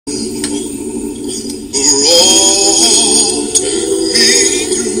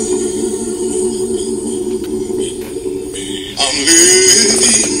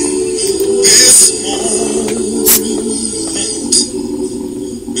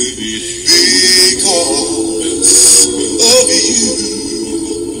because of you.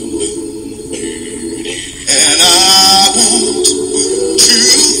 And I want to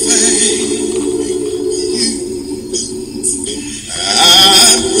thank you.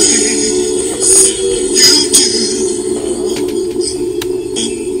 I praise you too.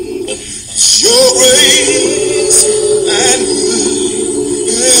 Your grace and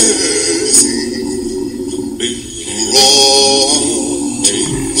mercy brought me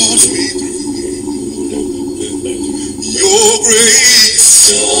through. Your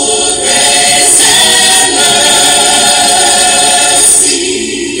grace and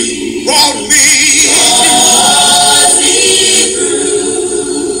mercy brought me through.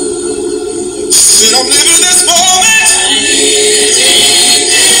 Said I'm living this moment.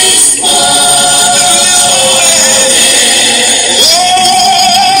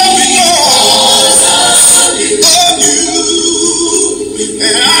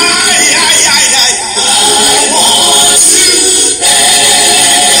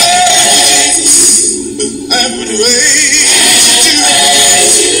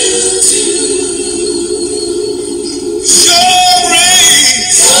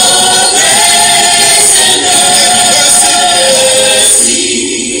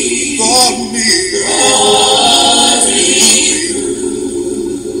 Me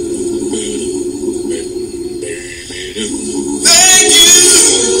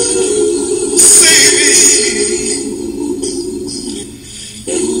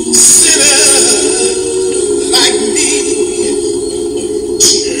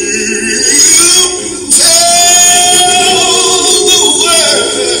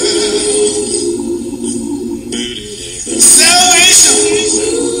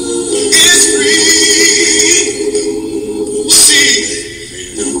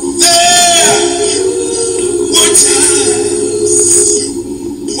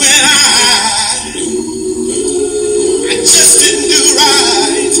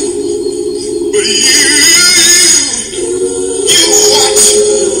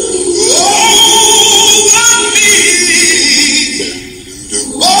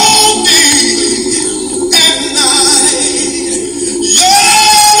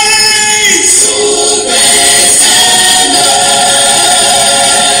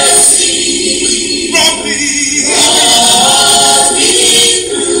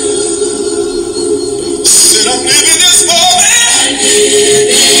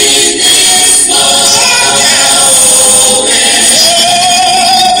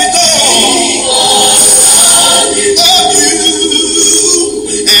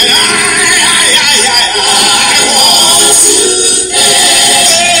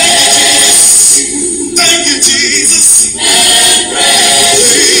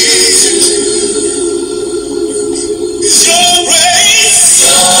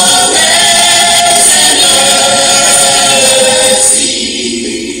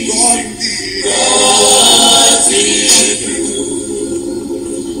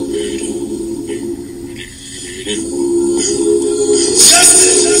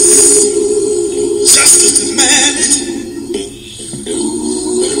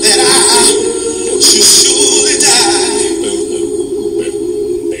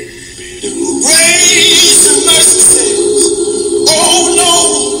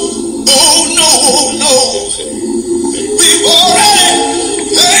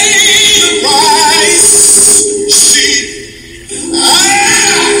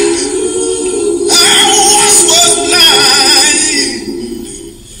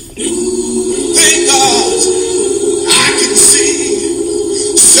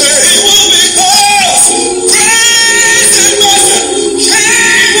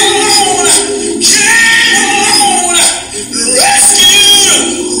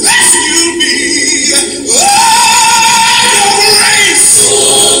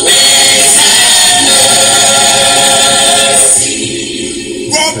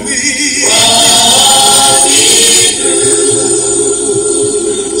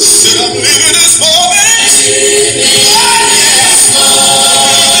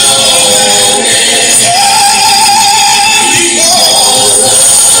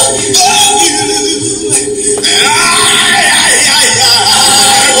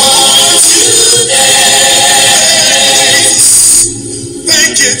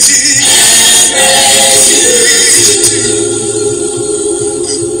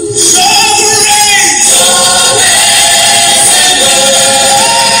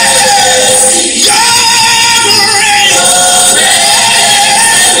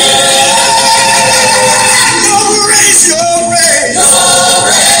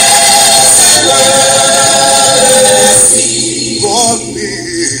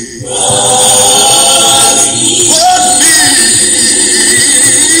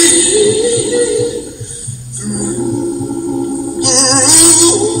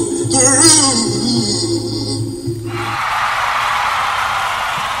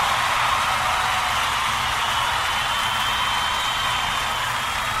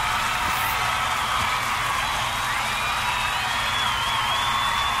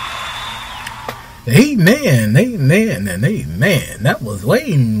Amen, amen, and amen. That was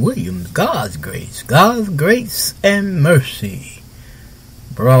Wayne Williams. God's grace and mercy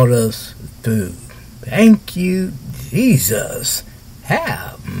brought us through. Thank you, Jesus.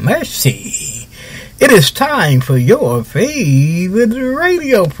 Have mercy. It is time for your favorite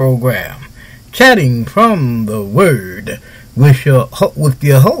radio program, Chatting from the Word, with your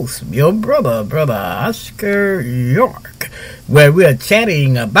host, your brother Oscar York, where we are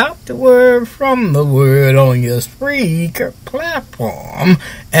chatting about the Word from the Word on your Spreaker platform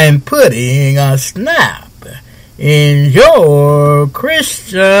and putting a snap in your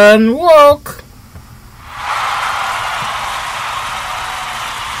Christian walk.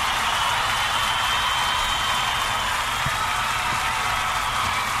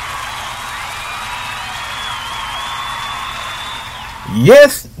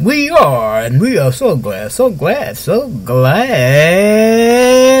 Yes, we are, and we are so glad to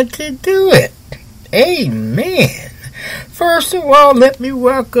do it. Amen. First of all, let me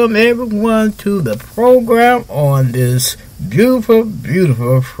welcome everyone to the program on this beautiful,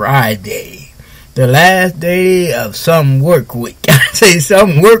 beautiful Friday, the last day of some work week. I say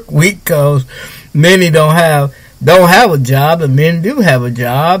some work week because many don't have a job, and men do have a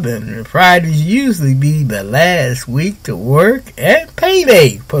job, and Fridays usually be the last week to work and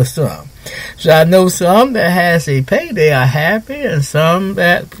payday for some. So I know some that has a payday are happy, and some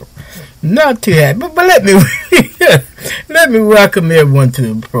that not too happy. But let me welcome everyone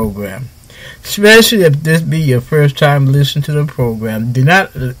to the program, especially if this be your first time listening to the program. Do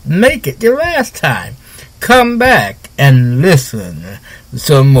not make it your last time. Come back and listen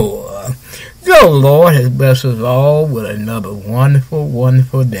some more. The Lord has blessed us all with another wonderful,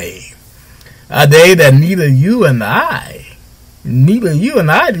 wonderful day. A day that neither you and I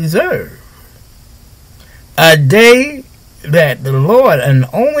deserve. A day that the Lord and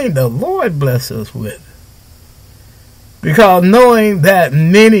only the Lord bless us with. Because knowing that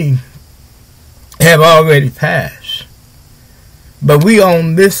many have already passed, but we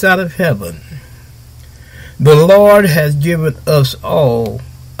on this side of heaven, the Lord has given us all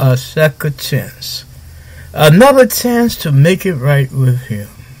a second chance. Another chance to make it right with Him.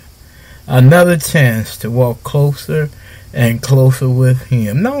 Another chance to walk closer and closer with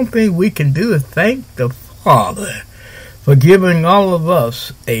Him. The only thing we can do is thank the Father for giving all of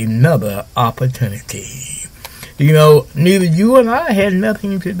us another opportunity. You know, neither you and I had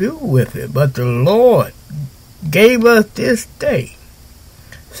nothing to do with it, but the Lord gave us this day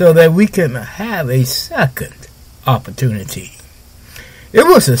so that we can have a second opportunity. It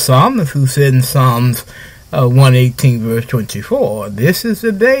was the psalmist who said in Psalms 118 verse 24, "This is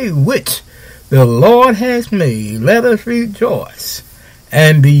the day which the Lord has made. Let us rejoice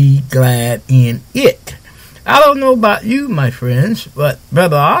and be glad in it." I don't know about you, my friends, but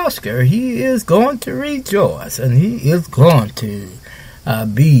Brother Oscar, he is going to rejoice and he is going to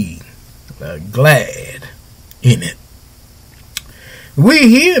be glad in it. We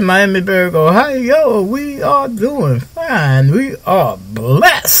here in Miami-Burg, Ohio, we are doing fine. We are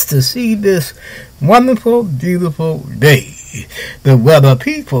blessed to see this wonderful, beautiful day. The weather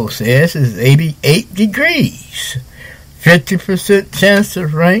people says is 88 degrees, 50% chance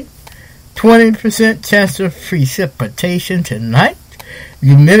of rain, 20% chance of precipitation tonight,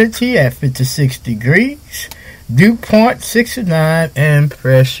 humidity at 56 degrees, dew point 69, and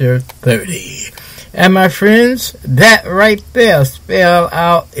pressure 30. And my friends, that right there spell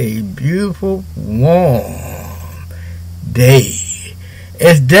out a beautiful, warm day.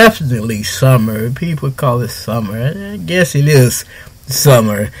 It's definitely summer. People call it summer. I guess it is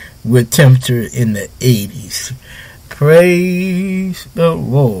summer with temperature in the 80s. Praise the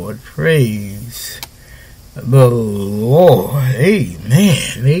Lord. Praise the Lord.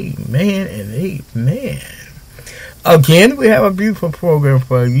 Amen. Amen and amen. Again, we have a beautiful program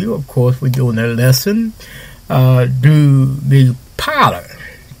for you. Of course, we're doing a lesson. Do the potter,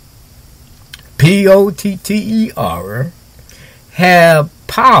 P-O-T-T-E-R, have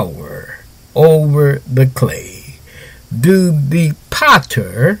power over the clay? Do the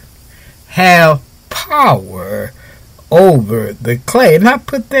potter have power over the clay? And I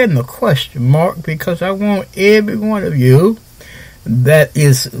put that in a question mark because I want every one of you that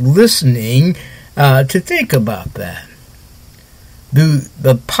is listening to think about that. Do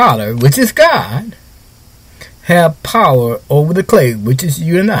the potter, which is God, have power over the clay, which is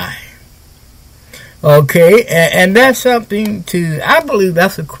you and I. Okay, and that's something I believe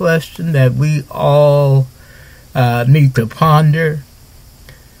that's a question that we all need to ponder,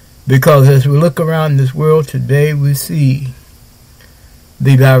 because as we look around this world today, we see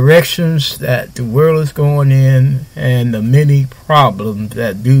the directions that the world is going in and the many problems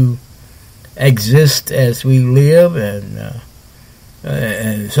that do exist as we live, and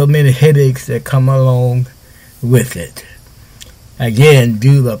so many headaches that come along with it. Again,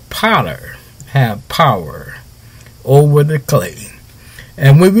 do the potter have power over the clay?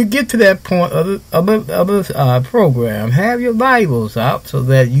 And when we get to that point of the program, have your Bibles out so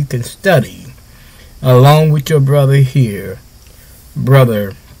that you can study along with your brother here,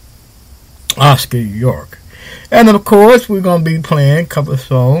 Brother Oscar York. And of course, we're going to be playing a couple of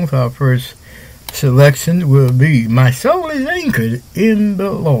songs. Our first selection will be My Soul is Anchored in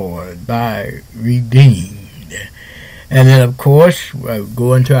the Lord by Redeemed. And then, of course, we'll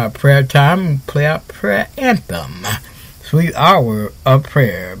go into our prayer time and play our prayer anthem, Sweet Hour of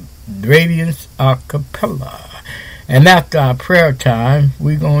Prayer, Radiance a cappella. And after our prayer time,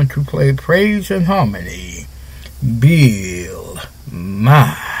 we're going to play Praise and Harmony, Build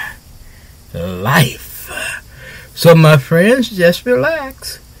My Life. So, my friends, just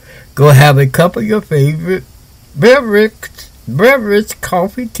relax. Go have a cup of your favorite beverage,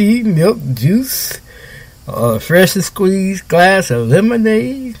 coffee, tea, milk, juice, freshly squeezed glass of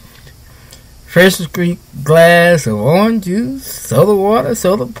lemonade, freshly squeezed glass of orange juice, soda water,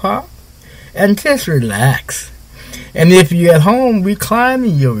 soda pop, and just relax. And if you're at home, recline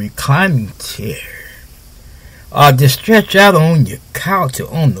in your reclining chair, or just stretch out on your couch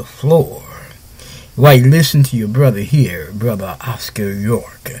or on the floor while you listen to your brother here, Brother Oscar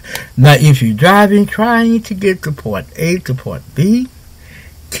York. Now, if you're driving, trying to get to point A to point B,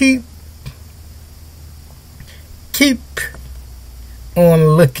 keep on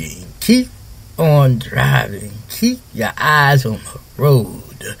looking, keep on driving, keep your eyes on the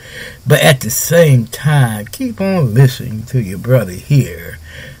road, but at the same time, keep on listening to your brother here,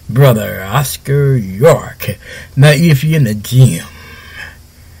 Brother Oscar York. Now, if you're in the gym,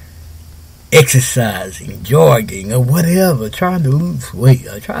 exercising, jogging, or whatever, trying to lose weight,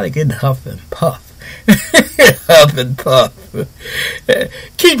 or trying to get huff and puff, huff and puff,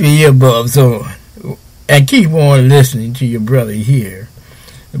 keep your earbuds on, and keep on listening to your brother here,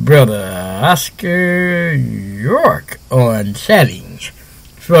 Brother Oscar York, on Chatting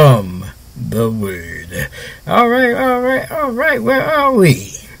from the Word. All right, where are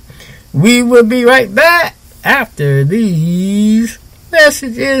we? We will be right back after these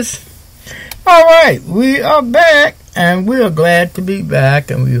messages. All right, we are back, and we are glad to be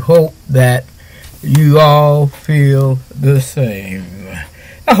back, and we hope that you all feel the same.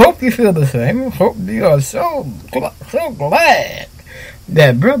 I hope you feel the same. I hope you are so glad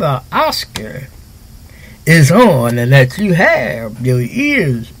that Brother Oscar is on, and that you have your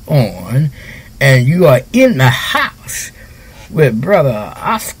ears on, and you are in the house with Brother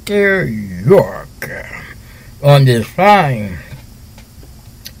Oscar York on this fine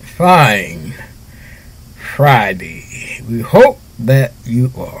Friday. We hope that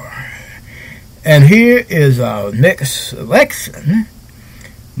you are. And here is our next selection.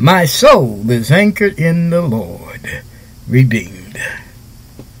 My soul is anchored in the Lord, Redeemed.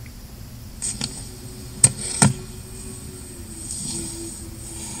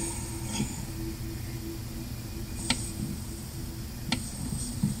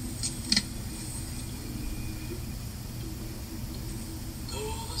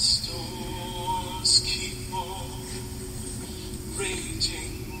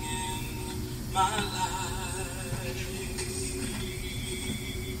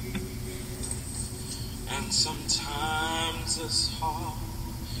 Sometimes it's hard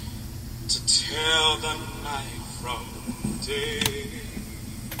to tell the night from day.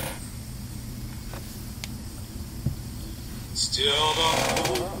 Still the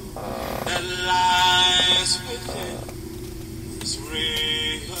hope that lies within is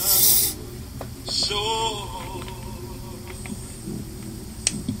reassured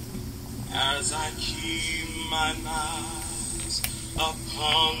as I keep my eyes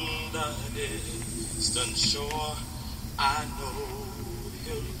upon the distant shore. I know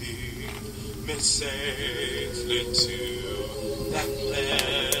he'll lead me safely to that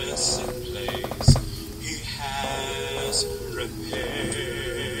blessed place he has prepared.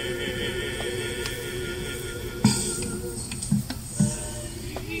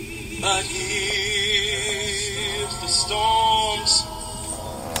 But if the storms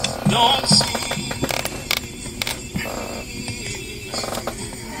don't cease,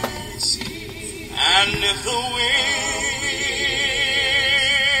 And if the winds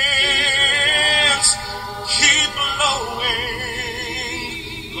keep blowing,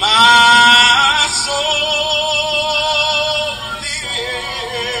 my soul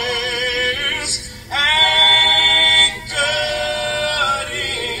is anchored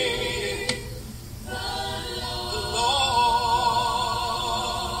in the Lord.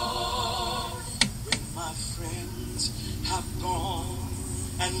 When my friends have gone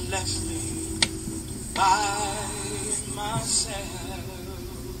and left me by myself,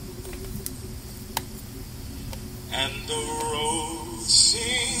 and the road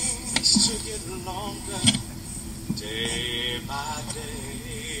seems to get longer day by day,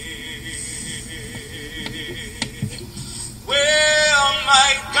 well,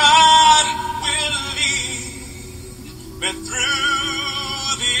 my God will lead me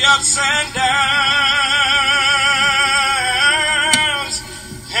through the ups and downs,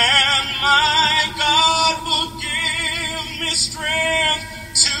 and my God will give me strength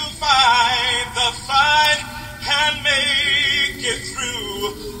to fight the fight and make it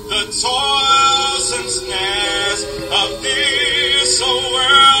through the toils and snares of this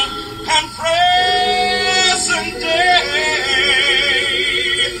world and present day.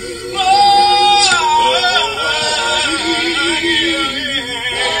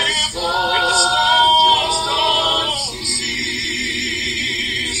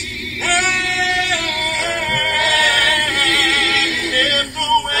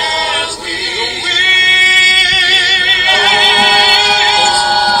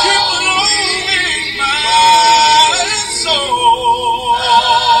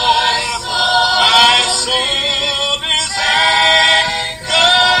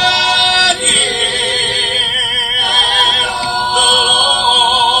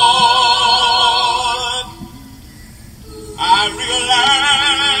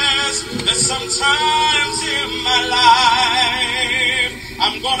 Sometimes in my life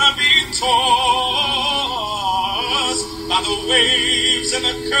I'm gonna be tossed by the waves and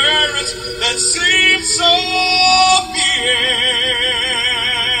the currents that seem so fierce.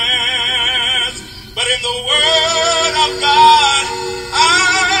 But in the Word of God I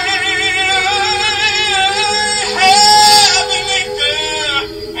have an anchor,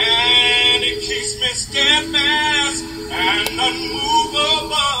 and it keeps me steadfast and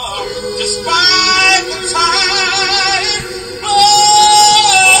unmovable despite the tide.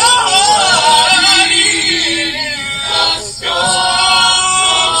 The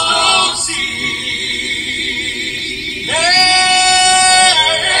storms don't cease.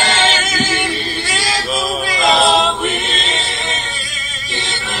 If the wind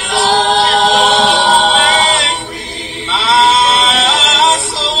keep blowing, my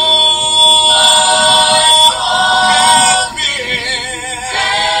soul has been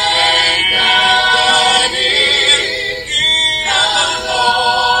anchored in the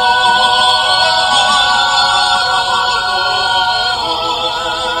Lord.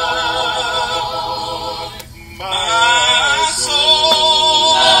 My soul's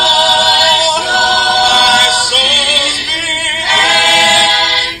been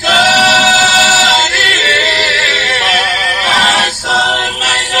anchored in. My soul's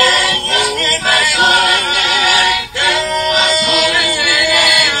been anchored. My soul has been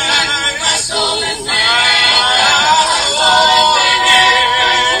anchored. My soul has been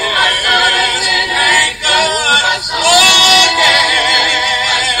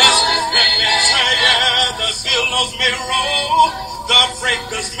the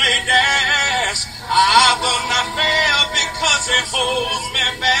breakers may dash, I will not fail because it holds me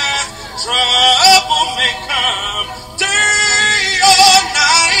fast. Trouble may come day or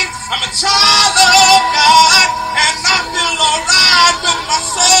night, I'm a child of God and I feel alright with my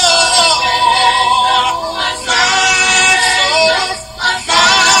soul. My soul, my soul,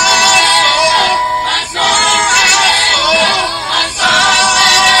 my soul, my soul,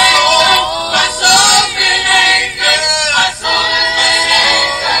 my soul been anchored. My soul has been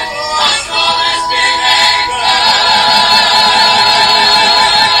anchored. My soul has been anchored.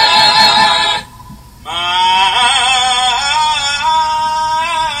 My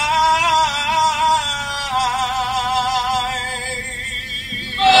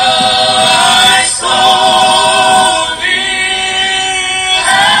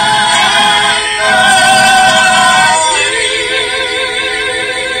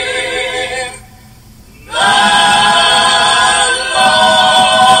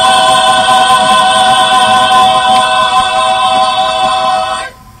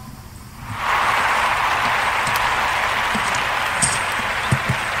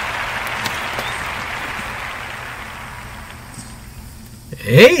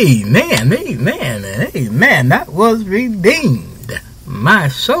Amen, amen, and amen. That was redeemed. My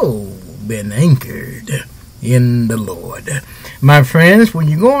soul been anchored in the Lord. My friends, when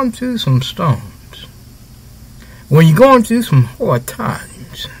you're going through some storms, when you're going through some hard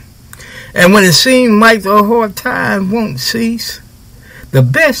times, and when it seems like the hard times won't cease, the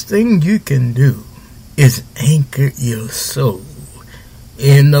best thing you can do is anchor your soul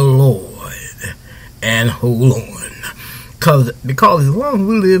in the Lord and hold on. Because as long as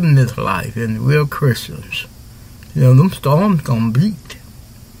we live in this life and we're Christians, them storms gonna beat.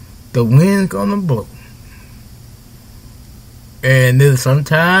 The wind's gonna blow. And then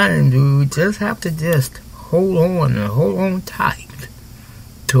sometimes we just have to just hold on and hold on tight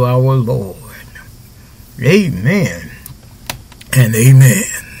to our Lord. Amen and amen.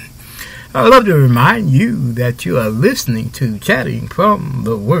 I'd love to remind you that you are listening to Chatting from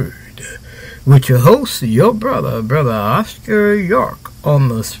the Word with your host, your brother Oscar York, on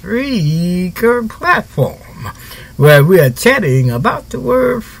the Spreaker platform, where we are chatting about the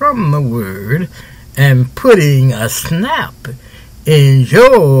Word from the Word and putting a snap in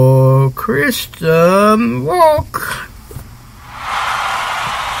your Christian walk.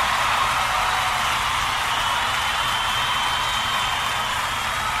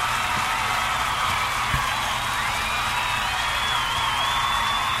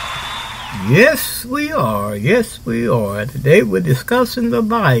 Yes, we are. Yes, we are. Today we're discussing the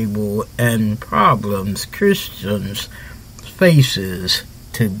Bible and problems Christians faces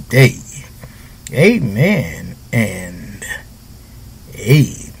today. Amen and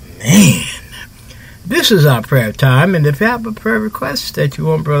amen. This is our prayer time, and if you have a prayer request that you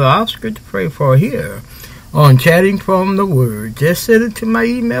want Brother Oscar to pray for here on Chatting from the Word, just send it to my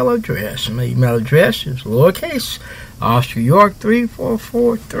email address. My email address is lowercase Oscar York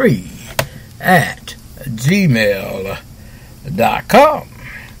 3443 at gmail.com.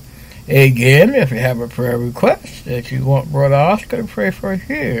 Again, if you have a prayer request that you want Brother Oscar to pray for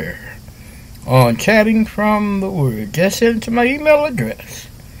here on Chatting from the Word, just send it to my email address.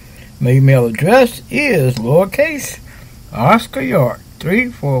 My email address is lowercase Oscar York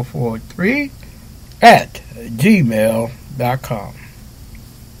 3443 at gmail.com.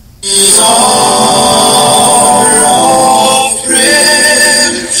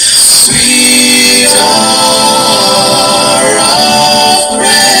 Sweet hour of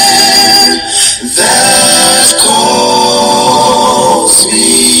prayer that calls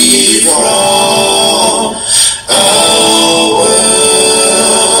me from a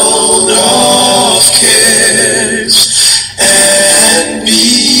world of cares and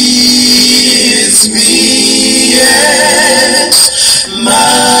bids me, yes,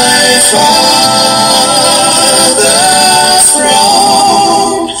 my Father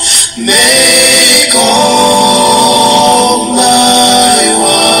throne, make all my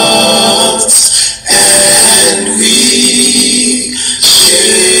wants and wishes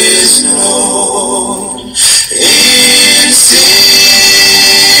known in seasons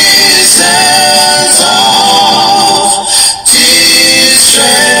of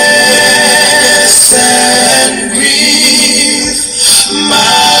distress and grief.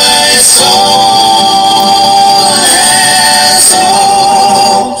 My soul has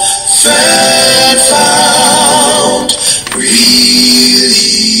often found relief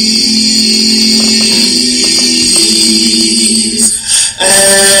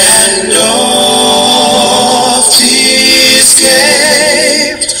and oft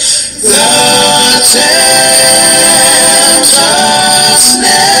escaped the tempter's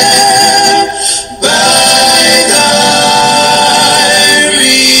snare by thy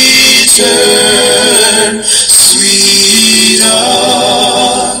return, sweet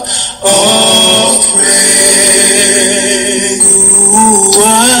hour of prayer.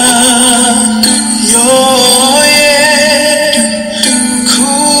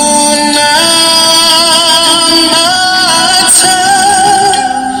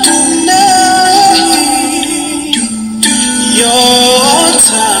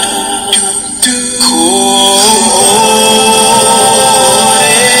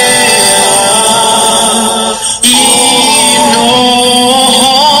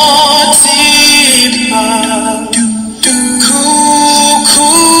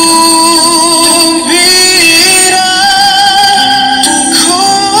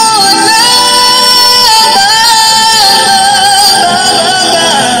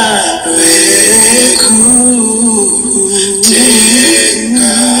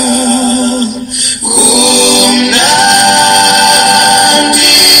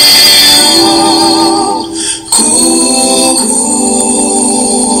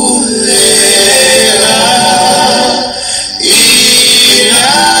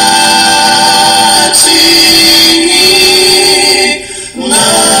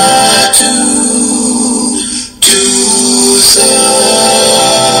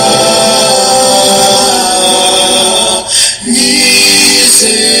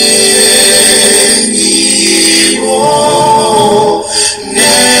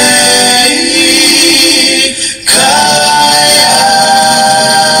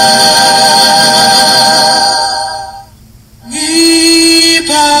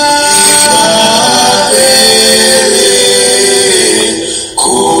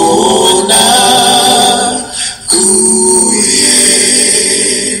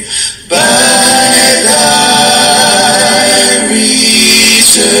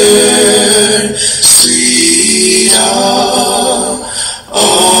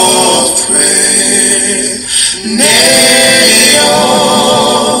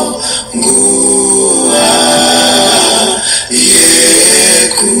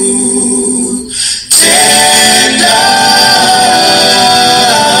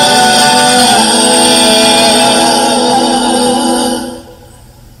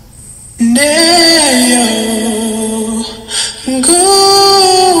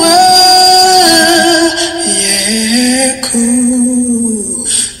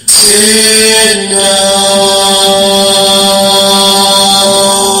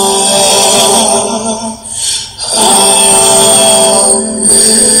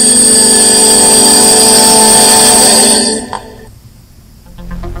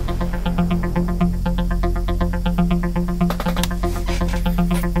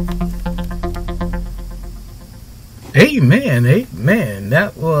 Amen, amen.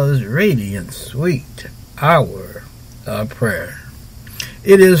 That was Radiant Sweet Hour of Prayer.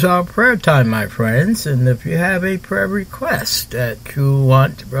 It is our prayer time, my friends, and if you have a prayer request that you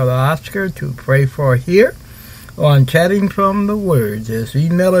want Brother Oscar to pray for here on Chatting from the Word, just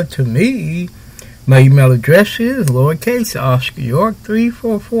email it to me. My email address is lowercase Oscar York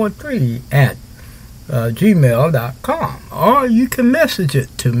 3443 at gmail.com, or you can message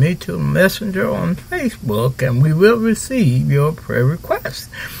it to me to Messenger on Facebook, and we will receive your prayer request.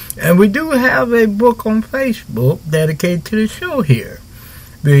 And we do have a book on Facebook dedicated to the show here.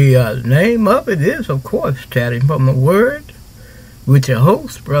 The name of it is, of course, Chatting from the Word with your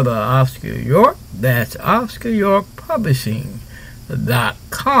host, Brother Oscar York. That's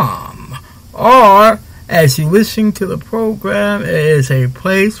OscarYorkPublishing.com. Or, as you listen to the program, it is a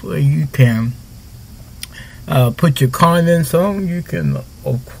place where you can put your comments on. You can,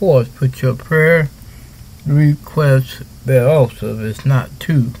 of course, put your prayer requests there also. It's not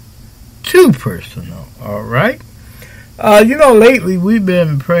too personal, all right? Lately we've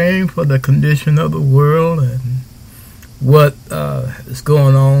been praying for the condition of the world and what is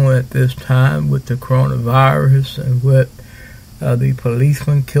going on at this time with the coronavirus and with the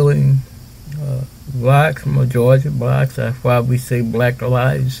policemen killing blacks, majority blacks. That's why we say Black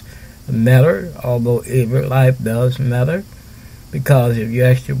Lives Matter, although every life does matter, because if you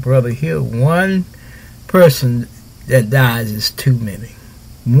ask your brother here, one person that dies is too many.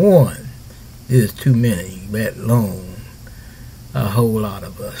 One is too many, let alone a whole lot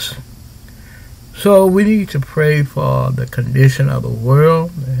of us. So we need to pray for the condition of the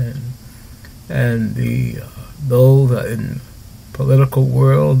world and the those in the political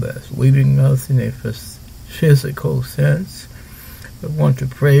world that's leading us in a physical sense. I want to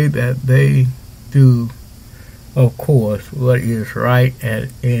pray that they do, of course, what is right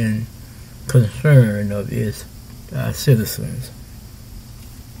and in concern of its citizens.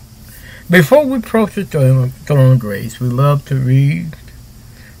 Before we approach the throne of grace, we love to read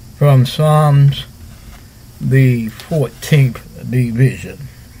from Psalms, the 14th division.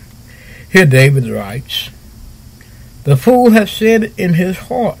 Here David writes, "The fool has said in his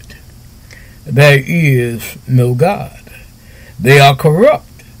heart, there is no God. They are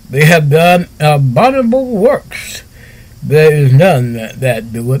corrupt. They have done abominable works. There is none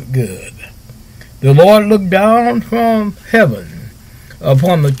that doeth good. The Lord looked down from heaven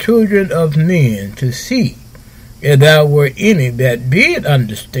upon the children of men to see if there were any that did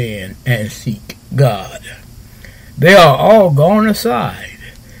understand and seek God. They are all gone aside.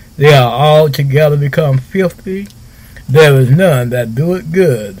 They are all together become filthy. There is none that doeth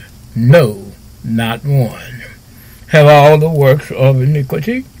good, no, not one. Have all the works of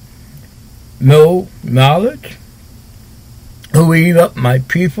iniquity no knowledge? Who eat up my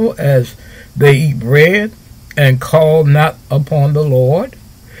people as they eat bread, and call not upon the Lord?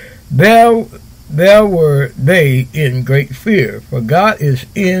 There were they in great fear, for God is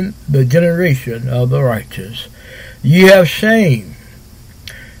in the generation of the righteous. Ye have shamed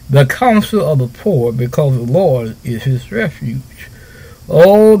the counsel of the poor, because the Lord is his refuge.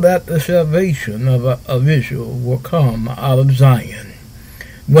 Oh, that the salvation of Israel will come out of Zion.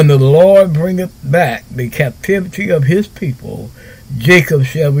 When the Lord bringeth back the captivity of his people, Jacob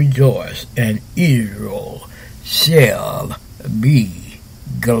shall rejoice, and Israel shall be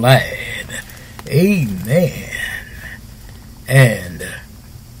glad." Amen and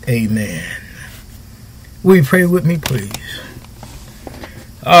amen. Will you pray with me, please?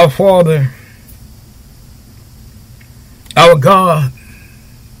 Our Father, our God,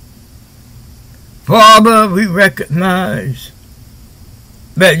 Father, we recognize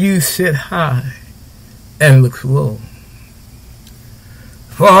that you sit high and look low.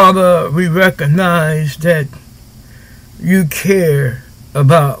 Father, we recognize that you care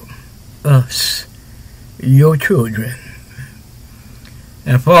about us, your children.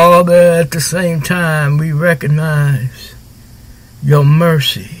 And Father, at the same time, we recognize your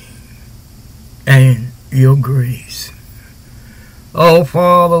mercy and your grace. Oh,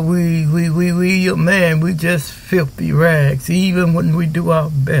 Father, we your man, we just filthy rags, even when we do our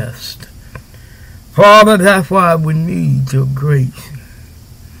best. Father, that's why we need your grace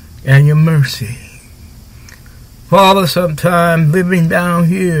and your mercy. Father, sometimes living down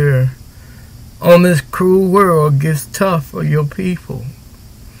here on this cruel world gets tough for your people.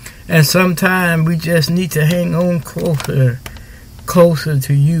 And sometimes we just need to hang on closer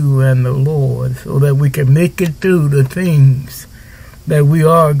to you and the Lord, so that we can make it through the things that we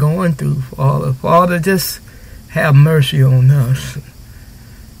are going through, Father. Father, just have mercy on us.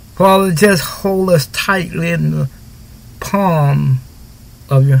 Father, just hold us tightly in the palm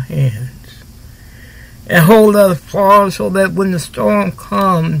of your hands. And hold us, Father, so that when the storm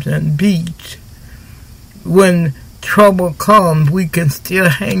comes and beats, when trouble comes, we can still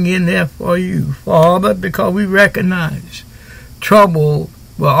hang in there for you, Father, because we recognize trouble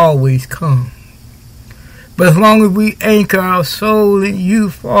will always come. But as long as we anchor our soul in you,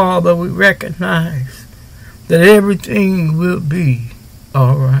 Father, we recognize that everything will be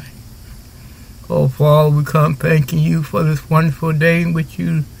all right. Oh, Father, we come thanking you for this wonderful day in which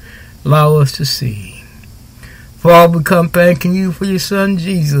you allow us to see. Father, we come thanking you for your Son,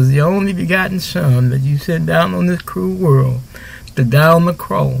 Jesus, the only begotten Son that you sent down on this cruel world to die on the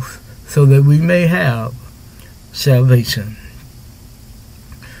cross so that we may have salvation.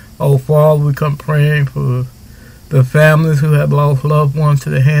 Oh, Father, we come praying for the families who have lost loved ones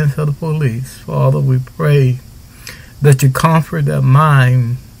to the hands of the police. Father, we pray that you comfort their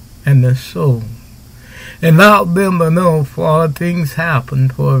mind and their soul. And allow them to know, Father, things happen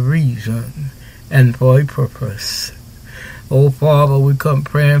for a reason and for a purpose. Oh, Father, we come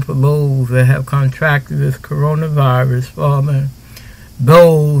praying for those that have contracted this coronavirus, Father.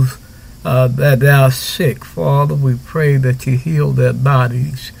 Those that are sick, Father, we pray that you heal their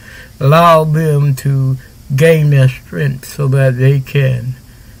bodies. Allow them to gain their strength so that they can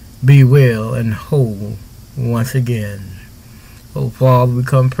be well and whole once again. Oh, Father, we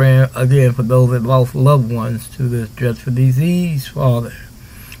come praying again for those that lost loved ones to this dreadful disease, Father.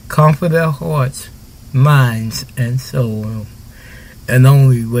 Comfort their hearts, minds, and soul, and the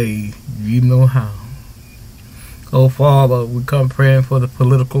only way you know how. Oh, Father, we come praying for the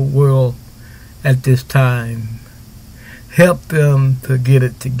political world at this time. Help them to get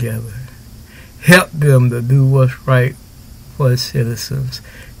it together. Help them to do what's right for the citizens.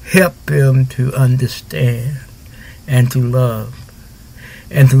 Help them to understand and to love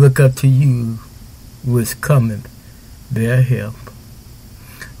and to look up to you who is coming their help.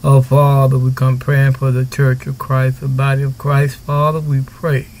 Oh, Father, we come praying for the Church of Christ, the body of Christ. Father, we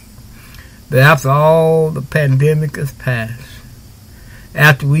pray that after all the pandemic has passed,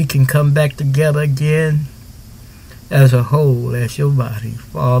 after we can come back together again as a whole, as your body,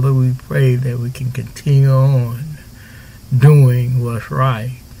 Father, we pray that we can continue on doing what's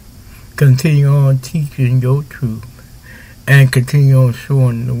right, continue on teaching your truth, and continue on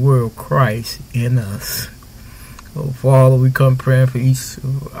showing the world Christ in us. Oh, Father, we come praying for each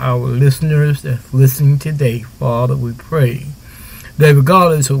of our listeners that's listening today. Father, we pray that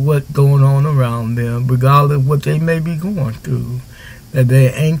regardless of what's going on around them, regardless of what they may be going through, that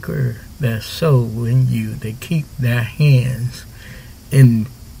they anchor their soul in you. They keep their hands in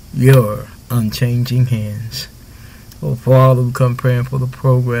your unchanging hands. Oh, Father, we come praying for the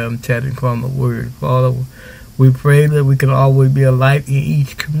program, Chatting from the Word. Father, we pray that we can always be a light in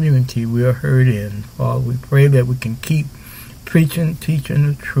each community we are heard in. Father, we pray that we can keep preaching, teaching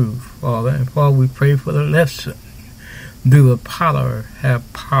the truth, Father. And Father, we pray for the lesson. Do the potter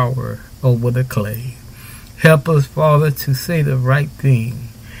have power over the clay? Help us, Father, to say the right thing.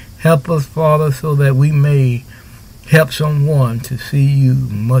 Help us, Father, so that we may help someone to see you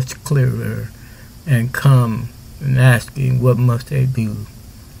much clearer and come and asking what must they do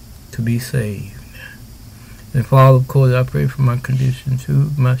to be saved. And Father, of course, I pray for my condition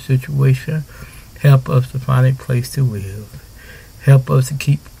too, my situation. Help us to find a place to live. Help us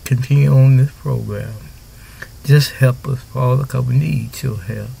to continue on this program. Just help us, Father, because we need your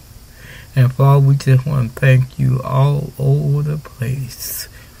help. And Father, we just want to thank you all over the place.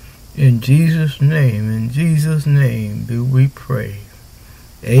 In Jesus' name do we pray.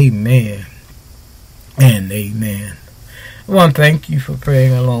 Amen and amen. I want to thank you for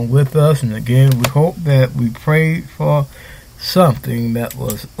praying along with us. And again, we hope that we prayed for something that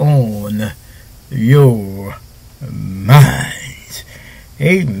was on your minds.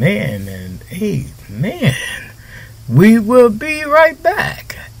 Amen and amen. We will be right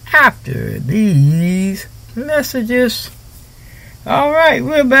back after these messages. All right,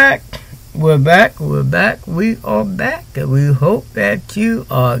 we're back. We are back, and we hope that you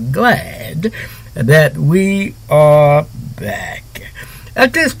are glad that we are back.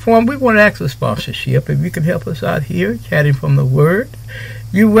 At this point, we want to ask for sponsorship. If you can help us out here, Chatting from the Word,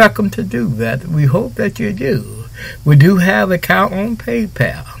 you're welcome to do that. We hope that you do. We do have an account on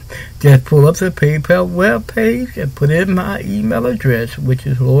PayPal. Just pull up the PayPal web page and put in my email address, which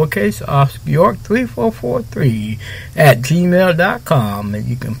is lowercase Oscar York 3443 at gmail.com, and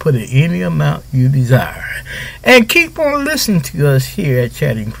you can put in any amount you desire. And keep on listening to us here at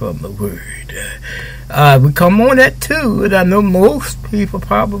Chatting from the Word. We come on at 2, and I know most people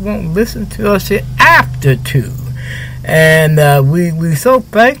probably won't listen to us after 2. And we're so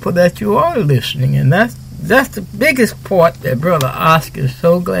thankful that you are listening, and that's the biggest part that Brother Oscar is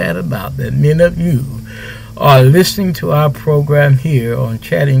so glad about, that many of you are listening to our program here on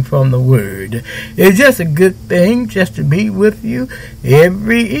Chatting from the Word. It's just a good thing just to be with you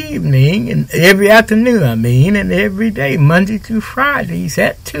every evening, and every afternoon, and every day, Monday through Fridays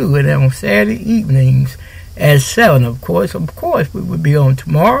at 2, and on Saturday evenings at 7. Of course, we would be on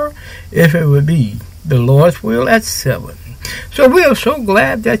tomorrow if it would be the Lord's will at 7. So we are so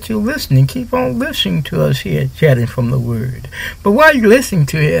glad that you're listening. Keep on listening to us here at Chatting from the Word. But while you're listening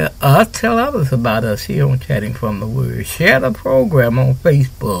to us, tell others about us here on Chatting from the Word. Share the program on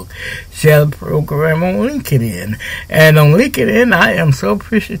Facebook. Share the program on LinkedIn. And on LinkedIn, I am so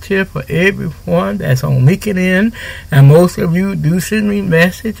appreciative for everyone that's on LinkedIn. And most of you do send me a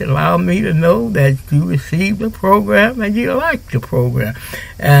message, allow me to know that you received the program and you like the program.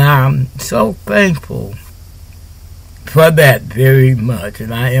 And I'm so thankful for that very much.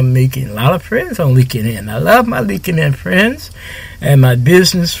 And I am making a lot of friends on LinkedIn. I love my LinkedIn friends and my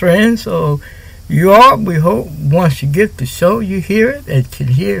business friends. So you all, we hope once you get the show, you hear it and can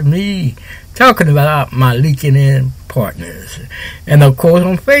hear me talking about my LinkedIn partners. And of course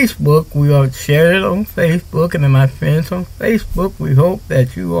on Facebook, we are sharing it on Facebook, and then my friends on Facebook, we hope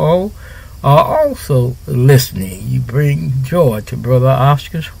that you all are also listening. You bring joy to Brother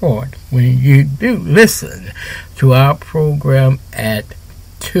Oscar's heart when you do listen to our program at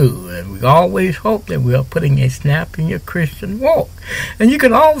 2. And we always hope that we are putting a snap in your Christian walk. And you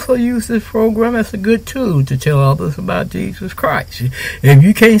can also use this program as a good tool to tell others about Jesus Christ. If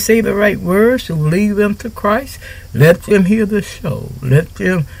you can't say the right words to lead them to Christ, let them hear the show. Let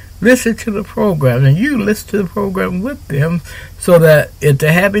them listen to the program, and you listen to the program with them, so that if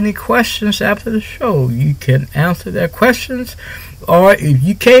they have any questions after the show, you can answer their questions. Or if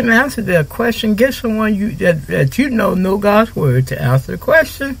you can't answer their question, get someone that you know God's Word to answer the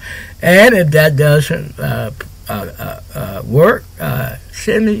question. And if that doesn't work,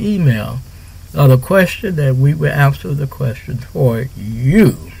 send me an email or the question, that we will answer the question for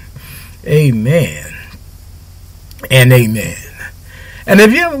you. Amen and amen. And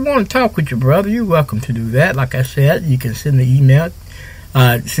if you ever want to talk with your brother, you're welcome to do that. Like I said, you can send an email,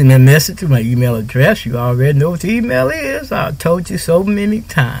 send a message to my email address. You already know what the email is. I've told you so many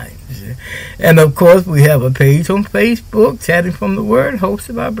times. And of course, we have a page on Facebook, Chatting from the Word,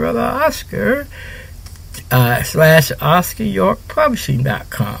 hosted by Brother Oscar, /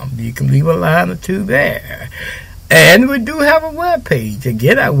 OscarYorkPublishing.com. You can leave a line or two there. And we do have a web page.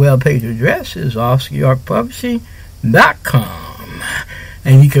 Again, our web page address is OscarYorkPublishing.com.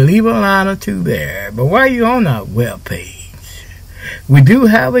 And you can leave a line or two there. But while you're on our web page, we do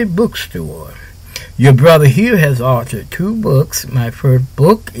have a bookstore. Your brother here has authored 2 books. My first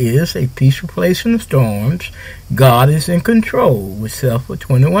book is A Peaceful Place in the Storms, God is in Control, which sells for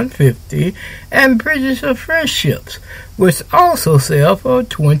 $21.50, and Bridges of Friendships, which also sell for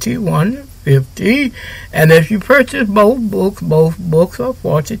 $21.50. And if you purchase both books are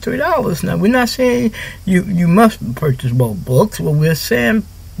 $43. Now, we're not saying you must purchase both books, but we're saying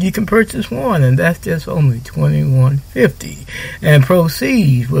you can purchase one, and that's just only $21.50. And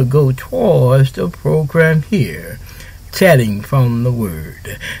proceeds will go towards the program here, Chatting from the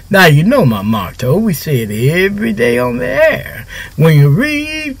Word. Now, you know my motto. We say it every day on the air. When you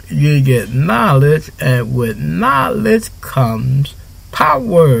read, you get knowledge, and with knowledge comes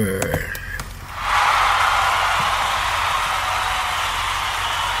power.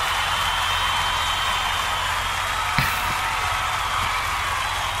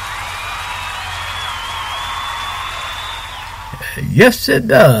 Yes, it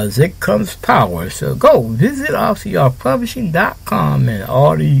does. It comes power. So go visit OscarYorkPublishing.com and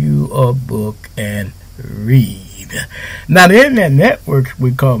order you a book and read. Now, the internet networks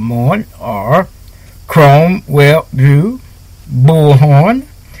we come on are Chrome Web View, Bullhorn,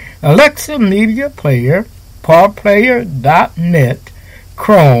 Alexa Media Player, PawPlayer.net,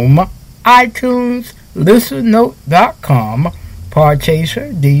 Chrome, iTunes, ListenNote.com,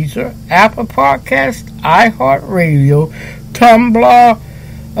 Podchaser, Deezer, Apple Podcast, iHeartRadio, Tumblr,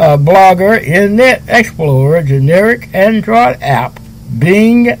 Blogger, Internet Explorer, generic Android app,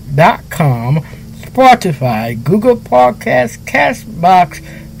 Bing.com, Spotify, Google Podcasts, Castbox,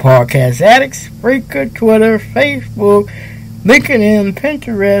 Podcast Addicts, Spreaker, Twitter, Facebook, LinkedIn,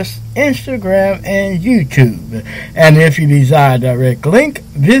 Pinterest, Instagram, and YouTube. And if you desire a direct link,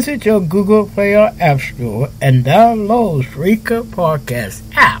 visit your Google Play or App Store and download Spreaker Podcast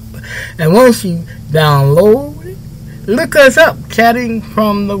app. And once you download, look us up, Chatting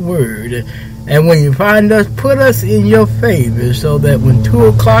from the Word. And when you find us, put us in your favor so that when 2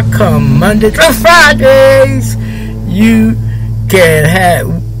 o'clock comes, Monday to Fridays, you can have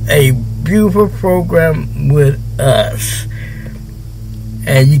a beautiful program with us.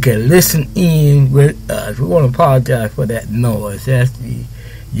 And you can listen in with us. We want to apologize for that noise. That's the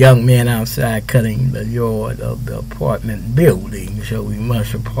young man outside cutting the yard of the apartment building. So we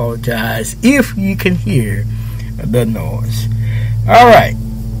must apologize if you can hear the noise. All right.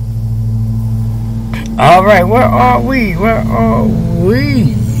 All right, where are we?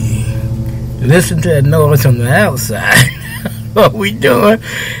 Listen to that noise on the outside. What we doing?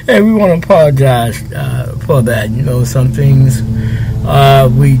 And we want to apologize for that. You know, some things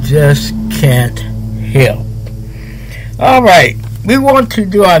we just can't help. All right, we want to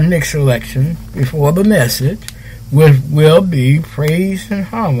do our next selection before the message, which will be Praise and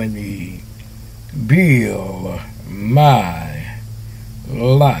Harmony. Build my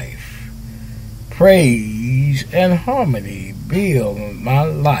life. Praise and harmony build my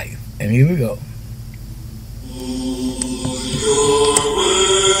life. And here we go. You're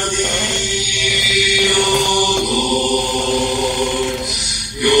worthy, O Lord.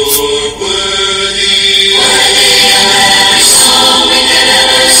 You're worthy. Worthy of every song we could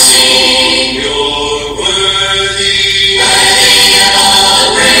ever sing. You're worthy. Worthy of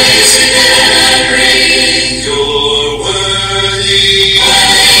all praise we could ever bring. You're worthy.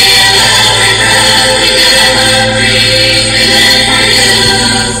 Worthy of every breath we could ever breathe. We live for you.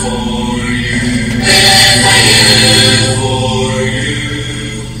 For you. We live for you. For you.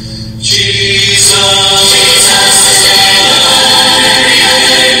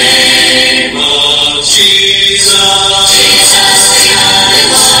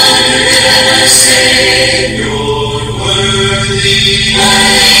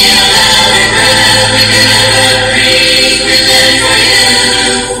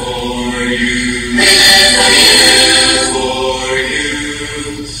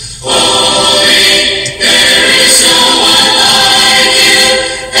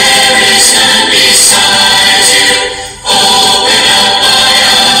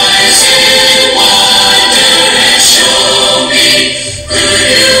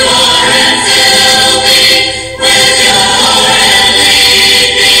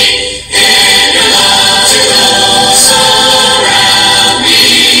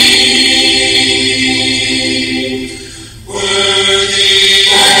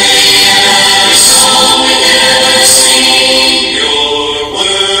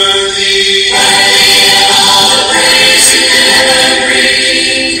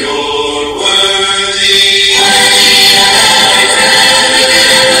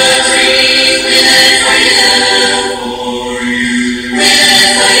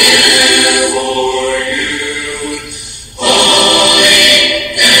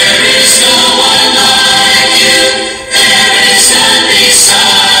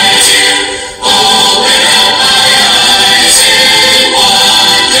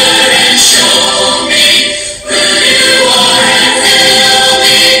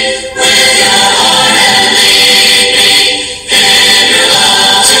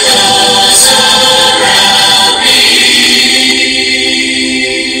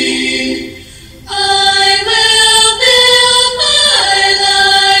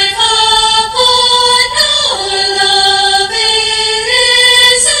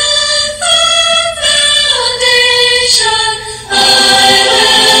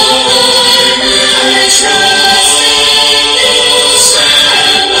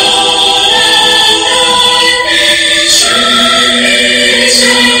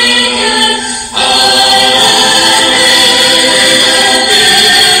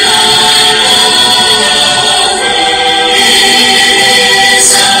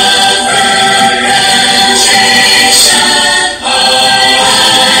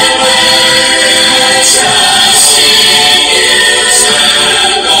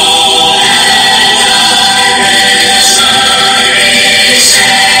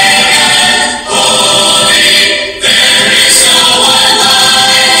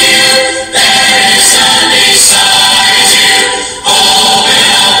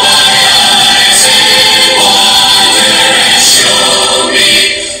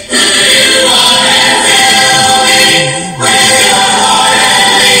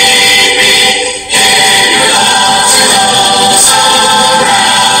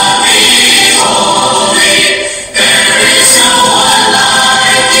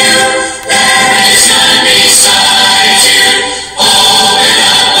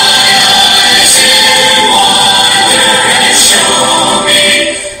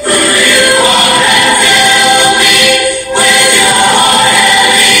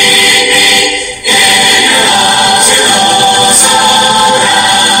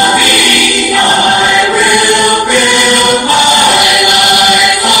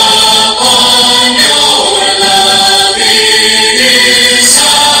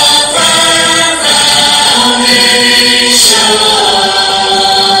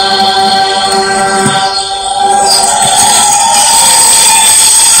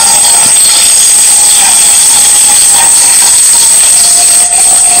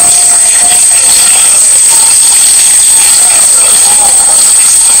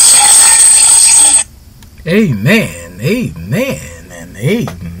 Amen, amen, and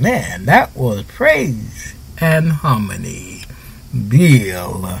amen. That was praise and harmony.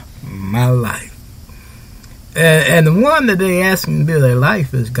 Build my life. And the one that they ask me to build their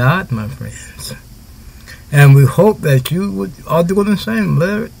life is God, my friends. And we hope that you are doing the same.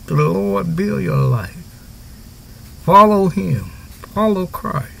 Let the Lord build your life. Follow Him. Follow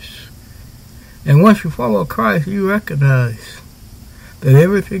Christ. And once you follow Christ, you recognize that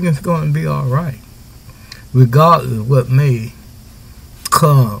everything is going to be all right, regardless of what may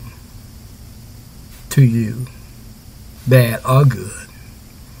come to you, bad or good.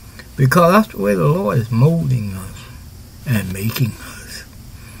 Because that's the way the Lord is molding us and making us.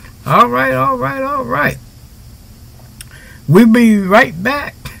 All right, all right, all right. We'll be right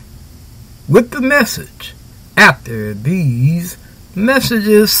back with the message after these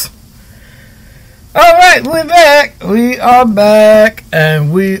messages. All right, we're back. We are back,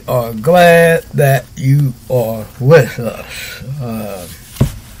 and we are glad that you are with us.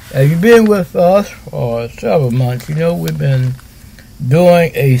 Have you been with us for several months? You know, we've been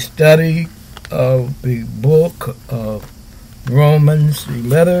doing a study of the book of Romans, the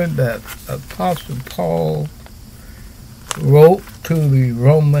letter that Apostle Paul wrote to the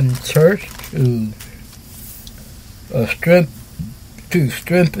Roman church to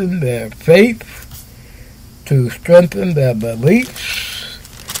strengthen their faith, to strengthen their beliefs,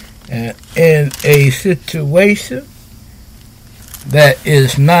 and in a situation that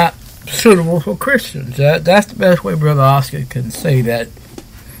is not suitable for Christians. That's the best way Brother Oscar can say that.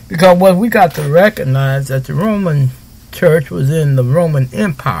 Because what we got to recognize that the Roman church was in the Roman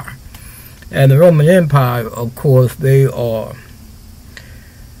Empire. And the Roman Empire, of course, they are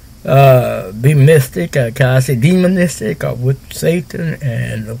demonistic, with Satan,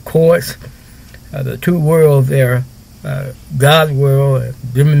 and of course, the two worlds there, God's world and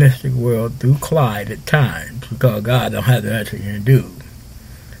demonistic world, do collide at times because God don't have anything to do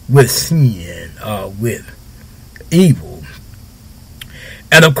with sin or with evil.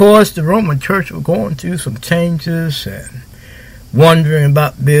 And of course, the Roman church was going through some changes and wondering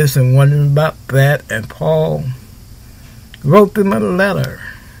about this and wondering about that, and Paul wrote them a letter.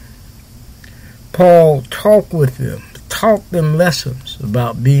 Paul talked with them, taught them lessons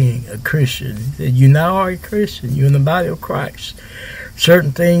about being a Christian. He said, you now are a Christian. You're in the body of Christ.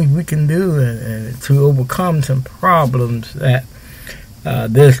 Certain things we can do and to overcome some problems that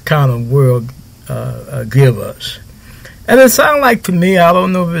this kind of world give us. And it sounds like to me, I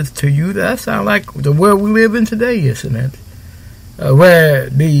don't know if it's to you, that sounds like the world we live in today, isn't it? Where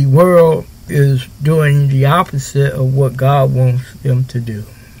the world is doing the opposite of what God wants them to do.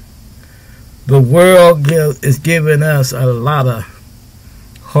 The world is giving us a lot of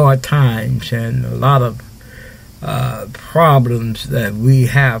hard times and a lot of problems that we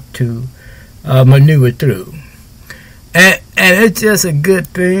have to maneuver through. And it's just a good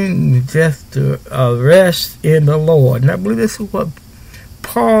thing just to rest in the Lord. And I believe this is what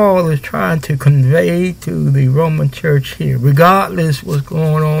Paul is trying to convey to the Roman church here. Regardless what's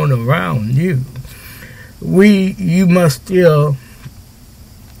going on around you, you must still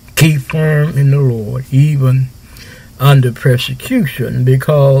keep firm in the Lord, even under persecution,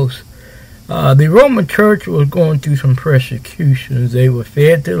 because the Roman church was going through some persecutions. They were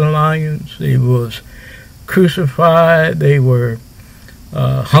fed to the lions. They was crucified. They were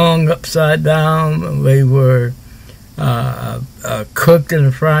hung upside down. They were cooked in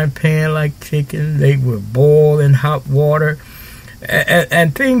a frying pan like chicken. They were boiled in hot water.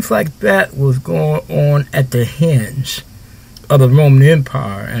 And things like that was going on at the hands of the Roman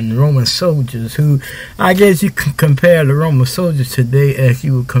Empire and the Roman soldiers, who I guess you can compare the Roman soldiers today as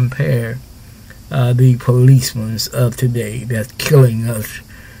you would compare the policemen of today that's killing us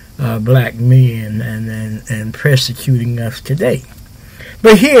black men and persecuting us today.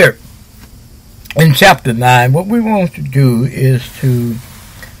 But here in chapter 9, what we want to do is to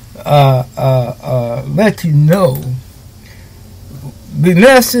let you know the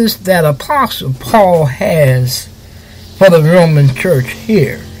message that Apostle Paul has for the Roman church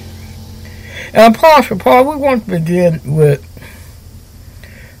here. And Apostle Paul, we want to begin with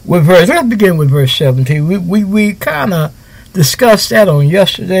verse. Let's begin with verse 17. We kind of discussed that on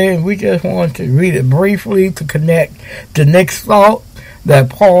yesterday, and we just want to read it briefly to connect the next thought that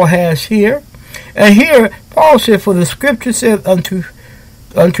Paul has here. And here, Paul said, for the scripture said unto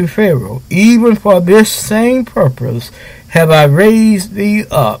Pharaoh, even for this same purpose have I raised thee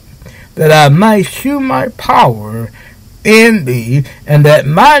up, that I might shew my power in thee, and that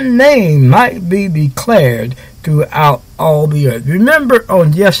my name might be declared throughout all the earth. Remember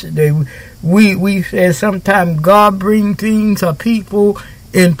on yesterday, we said sometimes God brings things or people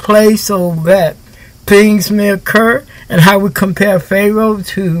in place so that things may occur, and how we compare Pharaoh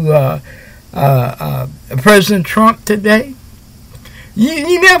to President Trump today.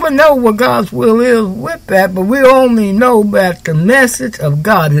 You never know what God's will is with that, but we only know that the message of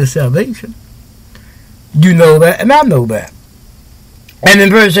God is salvation. You know that, and I know that. And in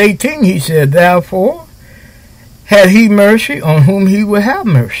verse 18 he said, therefore had he mercy on whom he will have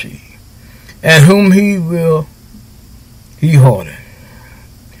mercy, and whom he will he harden.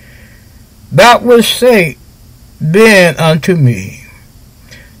 That was say then unto me,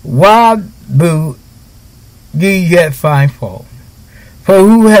 why do ye yet find fault? For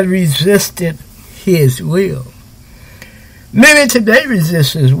who has resisted his will? Many today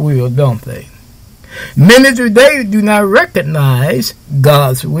resist his will, don't they? Many today do not recognize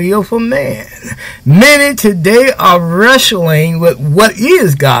God's will for man. Many today are wrestling with what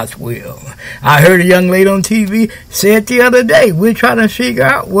is God's will. I heard a young lady on TV say it the other day. We're trying to figure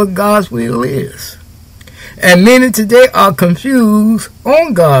out what God's will is. And many today are confused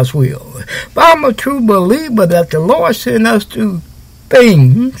on God's will. But I'm a true believer that the Lord sent us to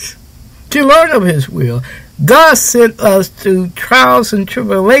things to learn of his will. God sent us through trials and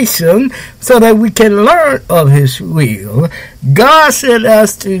tribulation so that we can learn of his will. God sent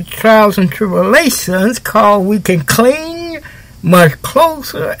us through trials and tribulations called we can cling much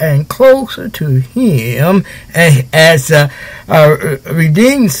closer and closer to him, and as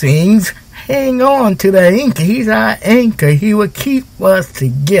redeemed things hang on to the anchor. He's our anchor. He will keep us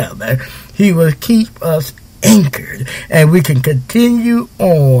together. He will keep us anchored, and we can continue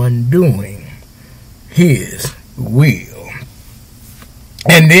on doing his will.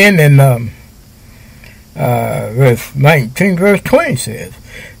 And then in verse 19, verse 20 says,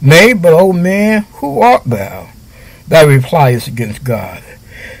 nay, but, O man, who art thou? Thou repliest against God.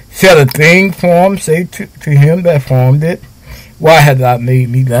 Shall a thing formed say to him that formed it, why hast thou made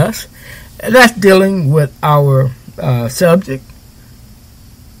me thus? And that's dealing with our subject.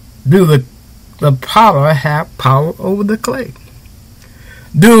 Do the potter have power over the clay?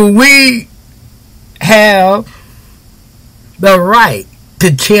 Do we have the right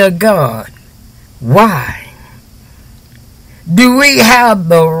to tell God why? Do we have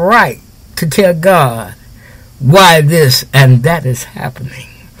the right to tell God why this and that is happening?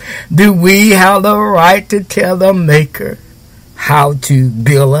 Do we have the right to tell the Maker how to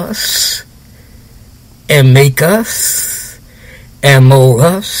build us and make us and mold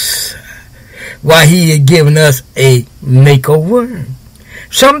us? Why he had given us a makeover.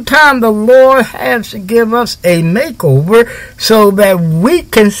 Sometimes the Lord has to give us a makeover so that we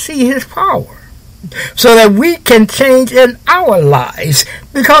can see his power, so that we can change in our lives,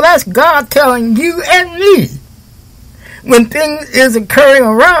 because that's God telling you and me when things is occurring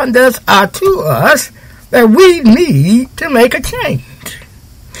around us or to us that we need to make a change.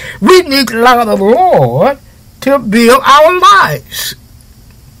 We need to allow the Lord to build our lives.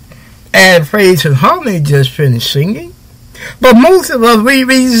 And Praise and Harmony just finished singing. But most of us, we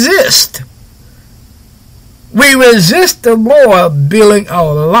resist. We resist the Lord building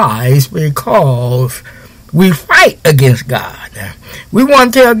our lives because we fight against God. We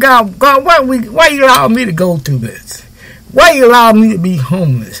want to tell God, God, why you allow me to go through this? Why you allow me to be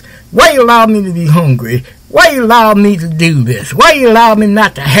homeless? Why you allow me to be hungry? Why you allow me to do this? Why you allow me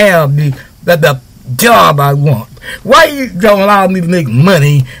not to have the job I want? Why you don't allow me to make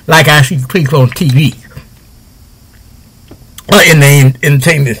money like I see people on TV or in the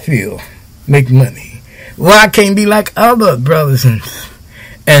entertainment field make money? Why I can't be like other brothers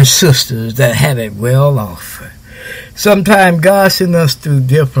and sisters that have it well off? Sometimes God sends us through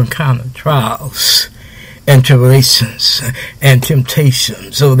different kind of trials and tribulations and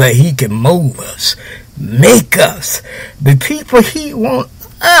temptations so that he can mold us, make us the people he wants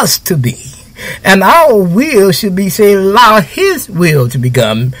us to be. And our will should be, say, allow his will to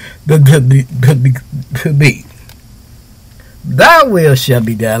become, to be. Thy will shall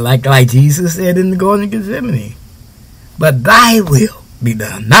be done, like Jesus said in the Garden of Gethsemane. But thy will be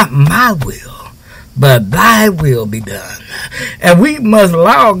done, not my will, but thy will be done. And we must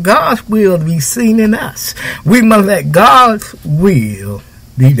allow God's will to be seen in us. We must let God's will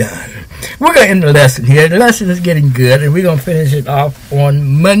be done. We're going to end the lesson here. The lesson is getting good, and we're going to finish it off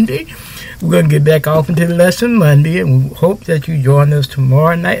on Monday. We're going to get back off into the lesson Monday, and we hope that you join us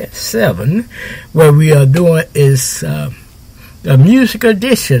tomorrow night at 7. What we are doing is a music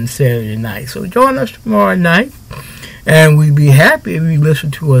edition Saturday night. So join us tomorrow night, and we'd be happy if you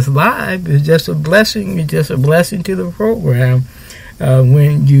listen to us live. It's just a blessing. It's just a blessing to the program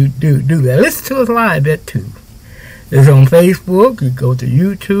when you do that. Listen to us live at 2. It's on Facebook. You go to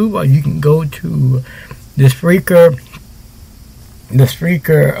YouTube, or you can go to the Spreaker the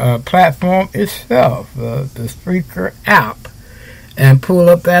Spreaker platform itself, the Spreaker app, and pull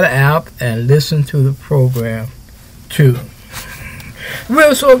up that app and listen to the program too.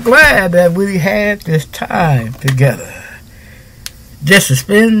 We're so glad that we had this time together, just to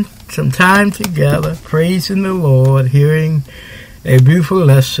spend some time together, praising the Lord, hearing a beautiful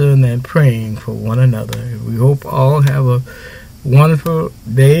lesson, and praying for one another. We hope all have a wonderful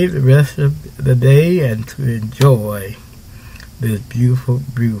day, the rest of the day, and to enjoy this beautiful,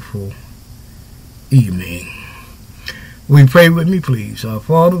 beautiful evening. We pray with me, please. Our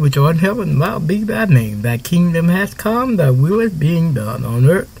Father, which art in heaven, hallowed be thy name. Thy kingdom has come, thy will is being done on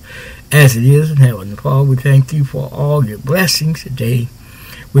earth as it is in heaven. Father, we thank you for all your blessings today.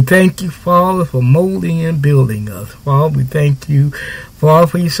 We thank you, Father, for molding and building us. Father, we thank you, Father,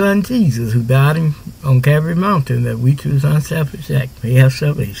 for your Son Jesus, who died on Calvary Mountain, that we through his unselfish act may have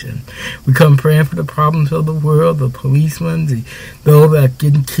salvation. We come praying for the problems of the world, the policemen, those that are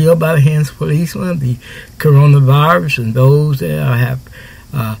getting killed by the hands of policemen, the coronavirus, and those that have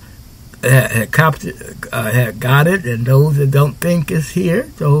got it, and those that don't think it's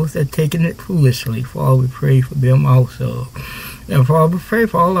here, those that are taking it foolishly. Father, we pray for them also. And Father, we pray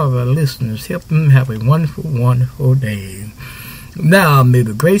for all of our listeners. Help them have a wonderful, wonderful day. Now, may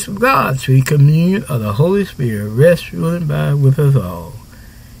the grace of God, sweet communion of the Holy Spirit, rest, rule, and abide with us all.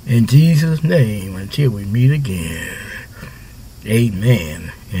 In Jesus' name, until we meet again.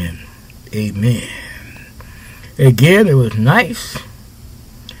 Amen and amen. Again, it was nice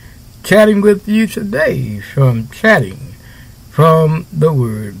chatting with you today from Chatting from the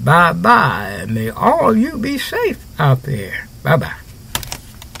Word. Bye-bye. May all you be safe out there. Bye-bye.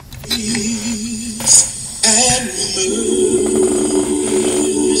 Peace and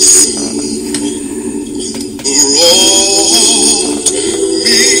mercy brought me through.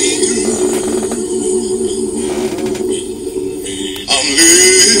 I'm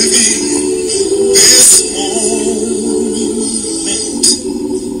living this moment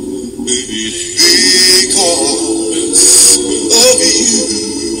because of you.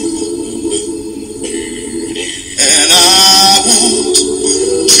 And I won't